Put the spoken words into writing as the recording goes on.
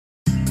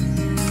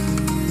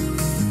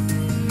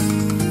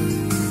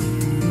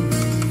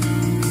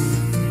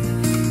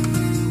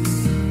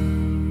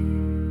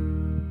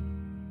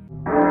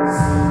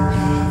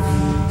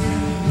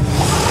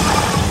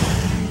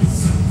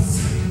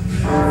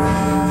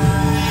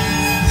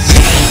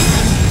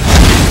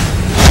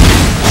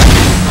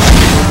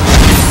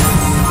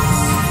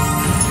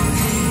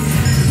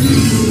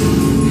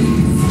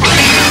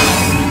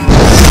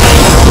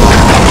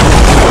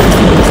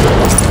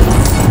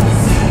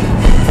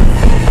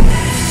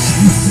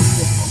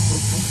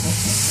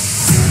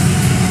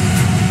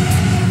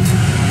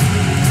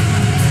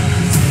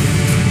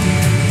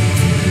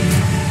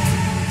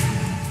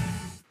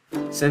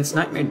Since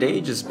Nightmare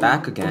Dage is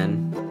back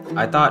again,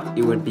 I thought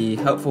it would be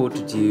helpful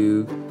to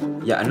do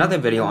yet another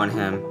video on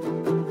him,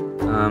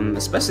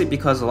 especially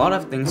because a lot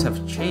of things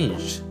have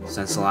changed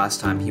since the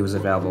last time he was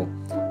available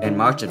in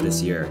March of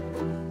this year.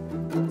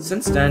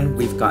 Since then,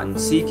 we've gotten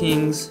Sea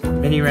Kings,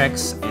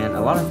 mini-wrecks, and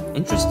a lot of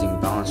interesting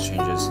balance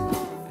changes,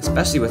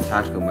 especially with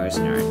Tactical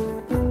Mercenary.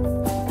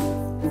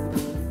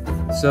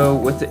 So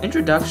with the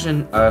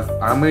introduction of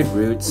Armored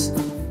Roots,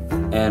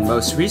 and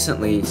most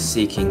recently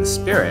Sea King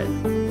Spirit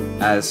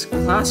as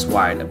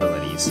class-wide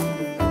abilities,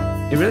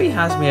 it really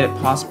has made it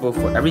possible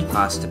for every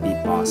class to beat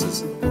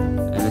bosses,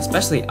 and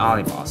especially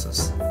ally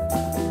bosses.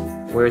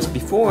 Whereas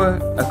before,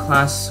 a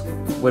class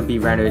would be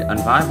rendered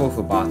unviable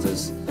for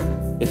bosses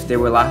if they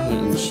were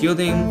lacking in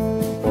shielding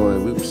or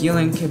loop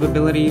healing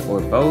capability or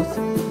both.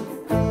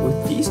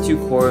 With these two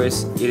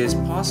cores, it is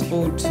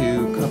possible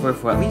to cover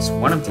for at least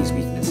one of these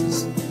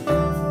weaknesses,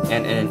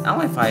 and in an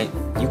ally fight,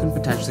 you can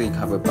potentially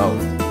cover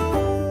both.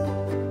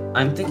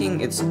 I'm thinking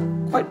it's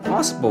quite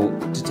possible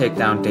to take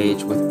down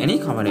Dage with any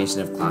combination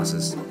of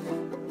classes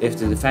if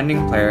the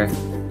defending player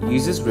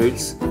uses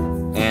Roots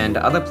and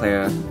the other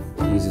player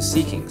uses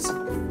Sea Kings.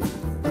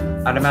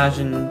 I'd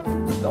imagine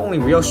the only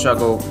real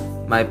struggle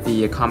might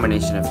be a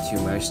combination of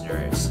two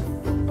mercenaries.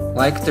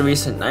 Like the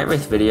recent Night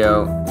Wraith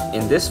video,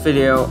 in this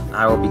video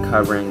I will be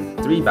covering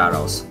 3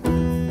 battles.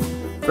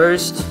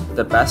 First,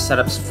 the best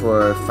setups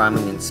for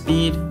farming and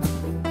speed,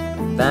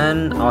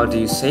 then I'll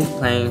do safe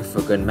playing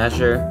for good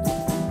measure,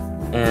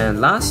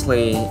 and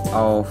lastly,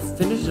 I'll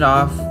finish it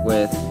off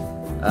with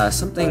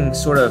something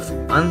sort of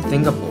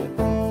unthinkable,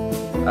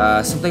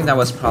 something that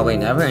was probably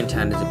never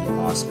intended to be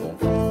possible,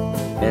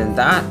 and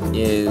that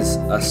is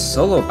a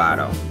solo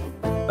battle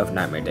of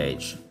Nightmare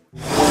Dage.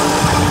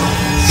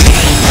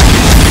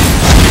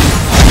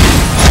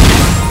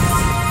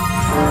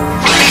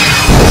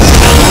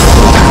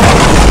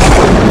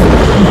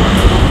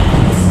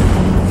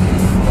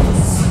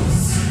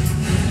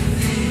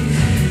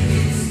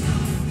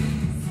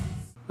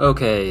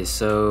 Okay,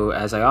 so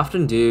as I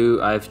often do,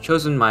 I've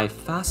chosen my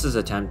fastest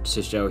attempt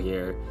to show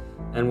here,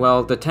 and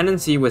well, the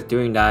tendency with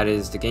doing that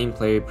is the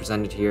gameplay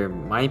presented here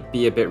might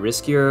be a bit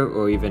riskier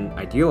or even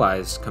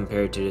idealized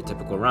compared to the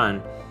typical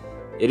run.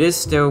 It is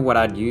still what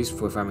I'd use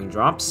for farming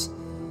drops.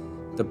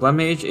 The Blood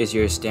Mage is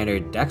your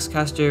standard dex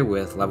caster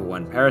with level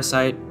 1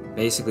 Parasite,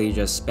 basically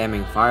just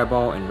spamming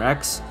Fireball and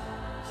Rex,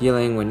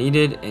 healing when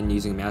needed, and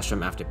using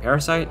Maelstrom after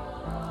Parasite.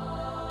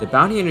 The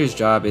Bounty Hunter's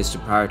job is to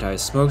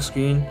prioritize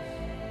Smokescreen.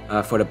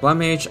 For the Blood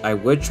Mage, I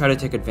would try to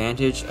take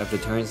advantage of the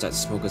turns that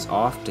Smoke is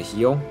off to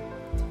heal.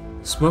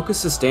 Smoke is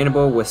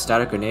sustainable with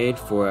Static Grenade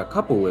for a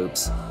couple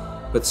loops,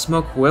 but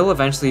Smoke will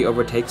eventually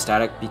overtake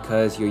Static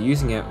because you're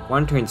using it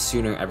 1 turn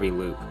sooner every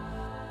loop.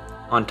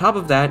 On top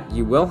of that,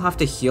 you will have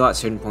to heal at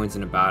certain points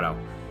in a battle,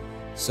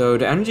 so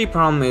the energy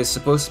problem is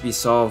supposed to be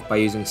solved by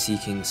using Sea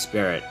King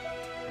Spirit,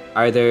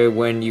 either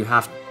when you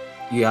have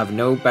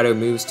no better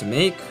moves to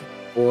make,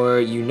 or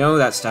you know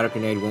that Static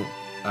Grenade won't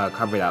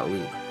cover that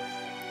loop.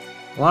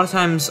 A lot of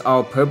times,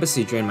 I'll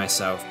purposely drain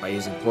myself by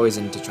using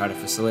poison to try to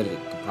facilitate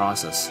the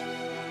process.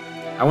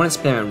 I wouldn't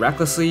spam it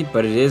recklessly,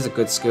 but it is a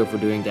good skill for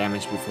doing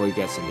damage before he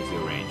gets into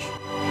heal range.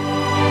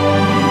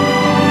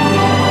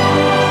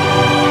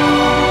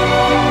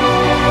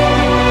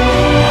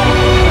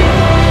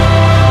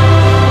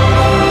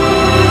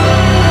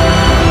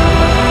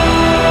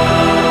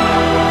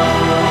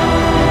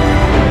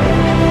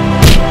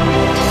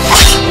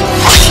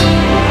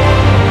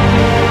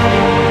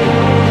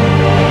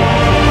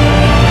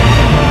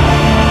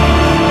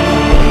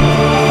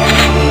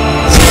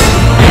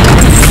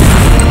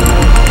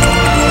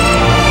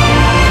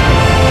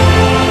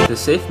 The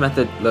safe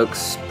method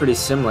looks pretty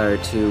similar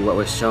to what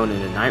was shown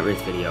in the Night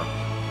Wraith video.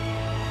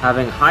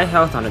 Having high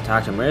health on a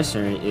Tactical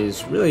Mercenary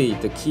is really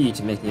the key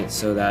to making it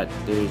so that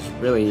there's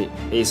really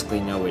basically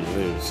no way to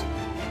lose.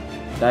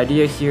 The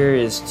idea here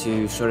is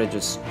to sort of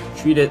just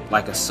treat it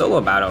like a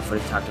solo battle for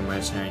the Tactical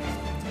Mercenary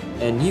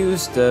and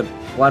use the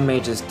Blood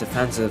Mage's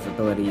defensive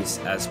abilities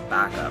as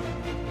backup.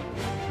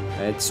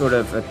 It's sort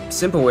of a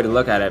simple way to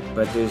look at it,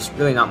 but there's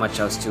really not much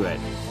else to it.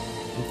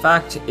 In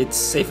fact, it's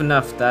safe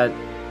enough that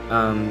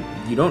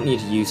you don't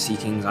need to use Sea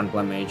Kings on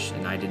Blood Mage,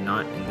 and I did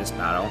not in this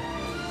battle.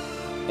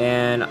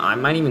 And I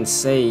might even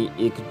say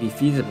it could be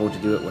feasible to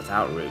do it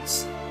without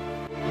Roots.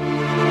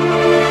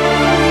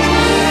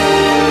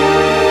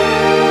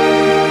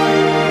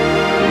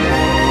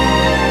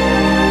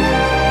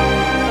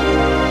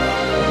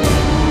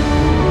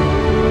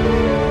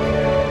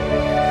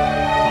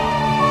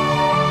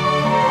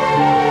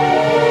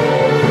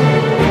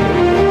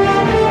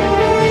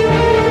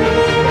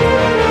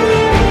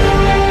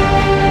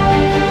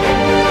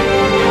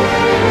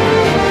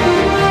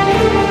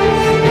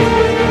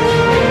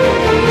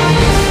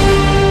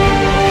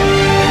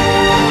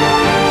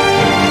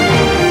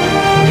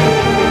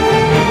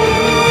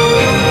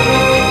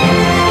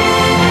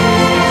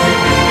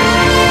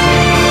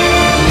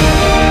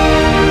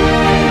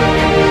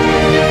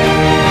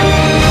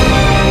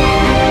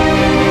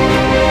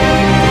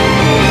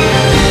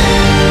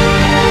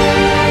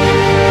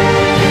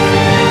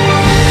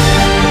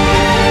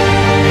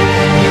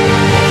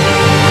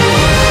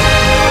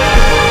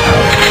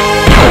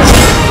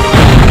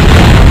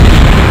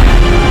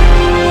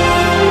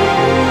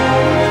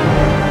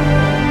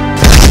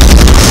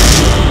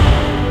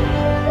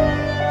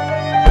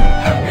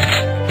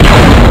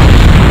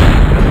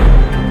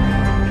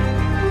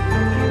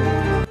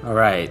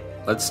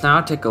 let's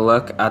now take a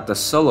look at the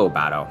solo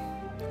battle.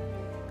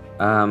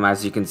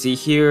 As you can see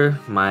here,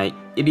 my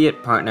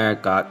idiot partner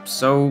got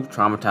so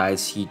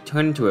traumatized he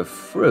turned into a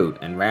fruit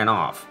and ran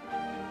off.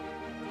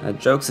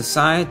 Jokes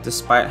aside,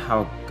 despite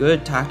how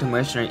good Tactical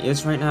Mercenary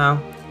is right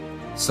now,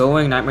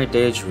 soloing Nightmare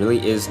Dage really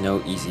is no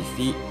easy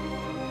feat.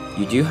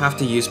 You do have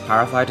to use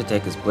Powerfly to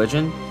take his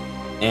bludgeon,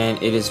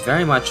 and it is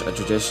very much a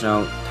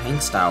traditional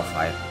tank style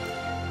fight,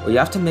 where you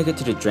have to make it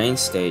to the drain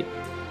state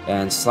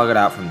and slug it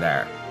out from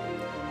there.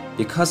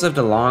 Because of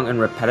the long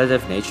and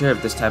repetitive nature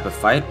of this type of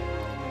fight,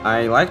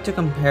 I like to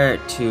compare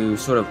it to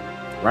sort of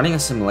running a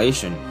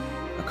simulation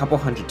a couple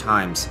hundred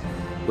times,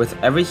 with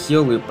every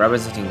heal loop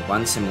representing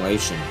one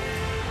simulation,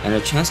 and a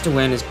chance to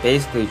win is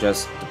basically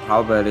just the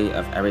probability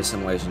of every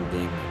simulation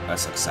being a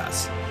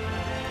success.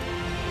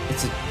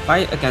 It's a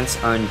fight against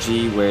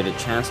RNG where the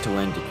chance to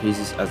win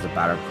decreases as the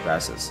battle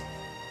progresses.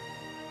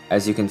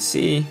 As you can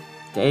see,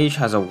 Dage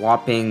has a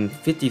whopping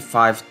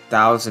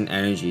 55,000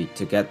 energy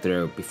to get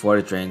through before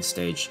the drain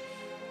stage,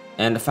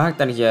 and the fact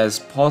that he has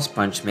Pulse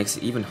Punch makes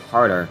it even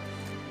harder,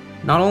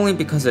 not only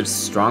because it's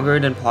stronger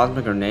than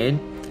Plasma Grenade,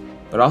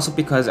 but also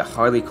because it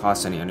hardly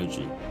costs any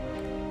energy.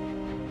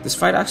 This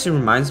fight actually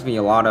reminds me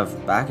a lot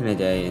of back in the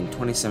day in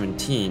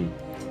 2017,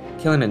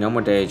 killing a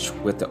normal Dage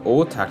with the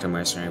old Tactical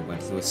Mercenary when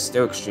he was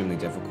still extremely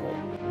difficult.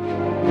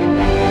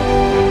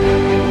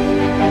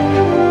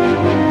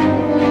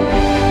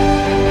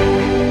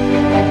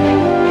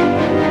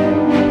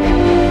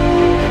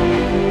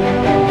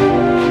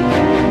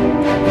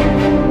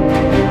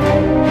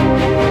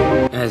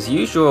 As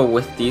usual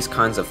with these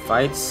kinds of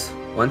fights,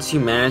 once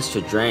you manage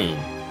to drain,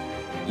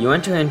 you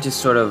enter into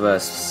sort of a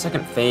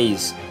second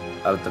phase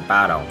of the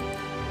battle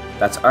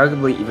that's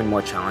arguably even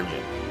more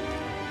challenging.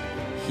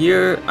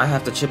 Here, I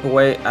have to chip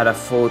away at a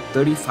full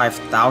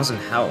 35,000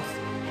 health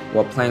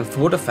while playing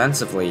full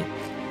defensively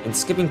and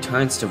skipping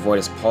turns to avoid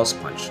his Pulse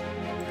Punch.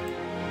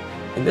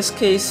 In this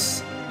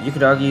case, you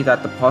could argue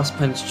that the Pulse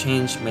Punch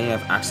change may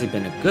have actually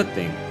been a good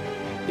thing,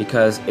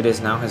 because it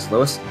is now his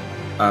lowest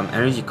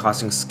energy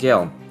costing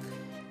skill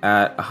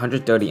at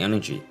 130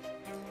 energy.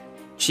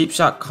 Cheap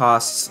Shot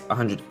costs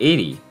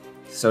 180,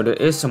 so there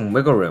is some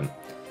wiggle room,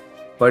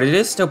 but it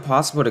is still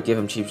possible to give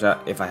him Cheap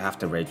Shot if I have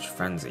to Rage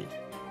Frenzy.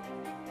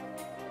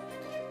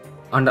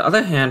 On the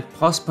other hand,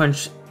 Pulse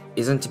Punch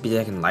isn't to be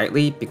taken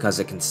lightly because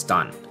it can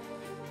stun.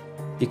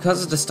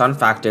 Because of the stun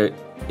factor,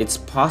 it's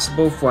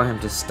possible for him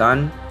to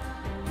stun,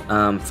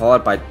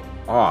 followed by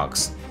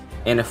Augs,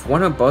 and if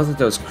one or both of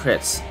those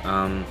crits,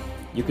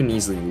 you can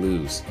easily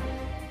lose.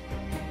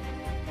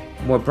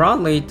 More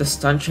broadly, the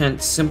stun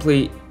chant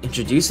simply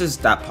introduces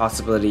that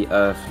possibility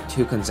of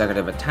 2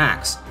 consecutive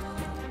attacks,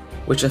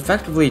 which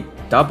effectively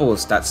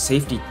doubles that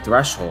safety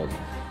threshold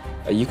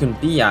you can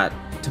be at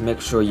to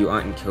make sure you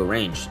aren't in kill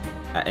range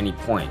at any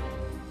point.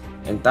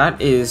 And that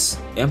is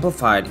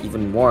amplified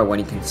even more when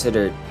you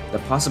consider the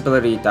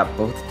possibility that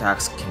both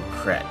attacks can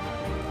crit.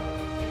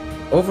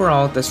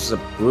 Overall, this was a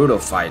brutal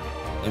fight,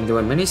 and there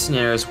were many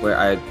scenarios where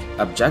I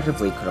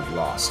objectively could have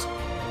lost.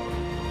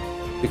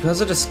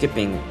 Because of the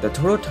skipping, the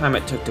total time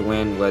it took to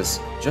win was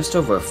just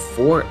over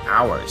 4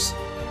 hours.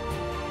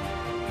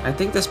 I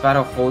think this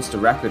battle holds the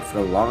record for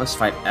the longest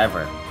fight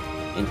ever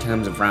in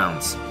terms of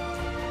rounds,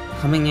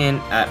 coming in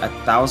at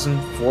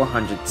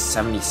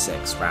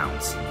 1,476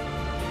 rounds.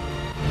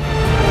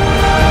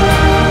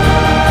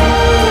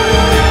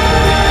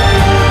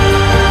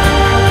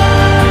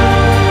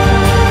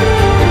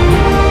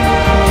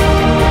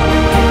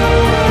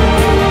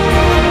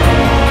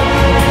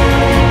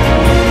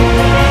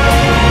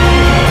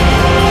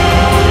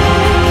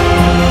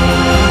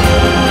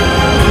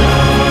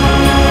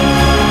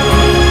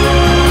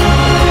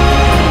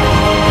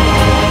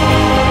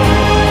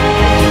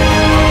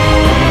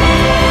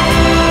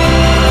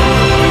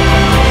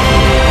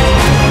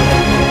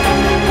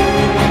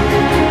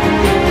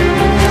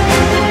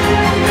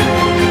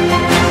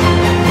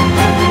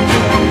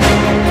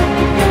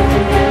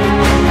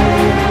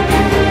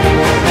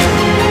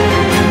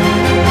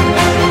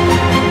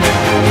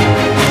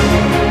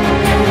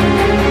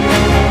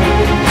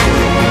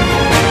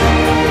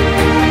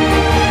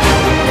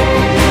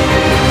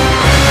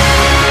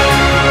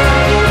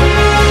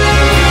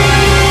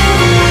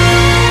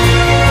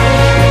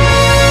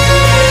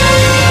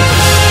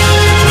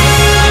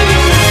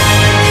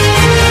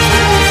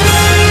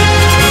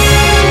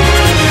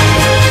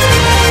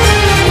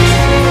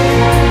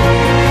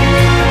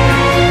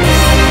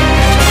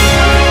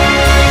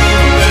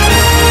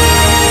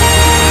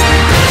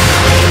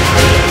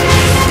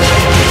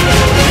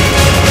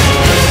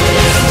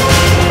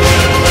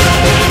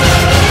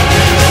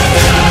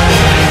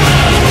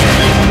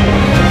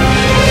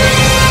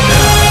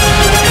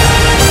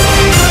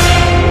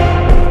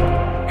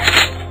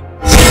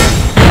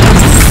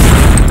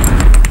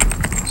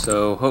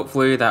 So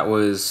hopefully that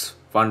was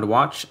fun to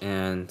watch,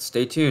 and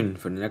stay tuned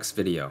for the next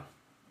video.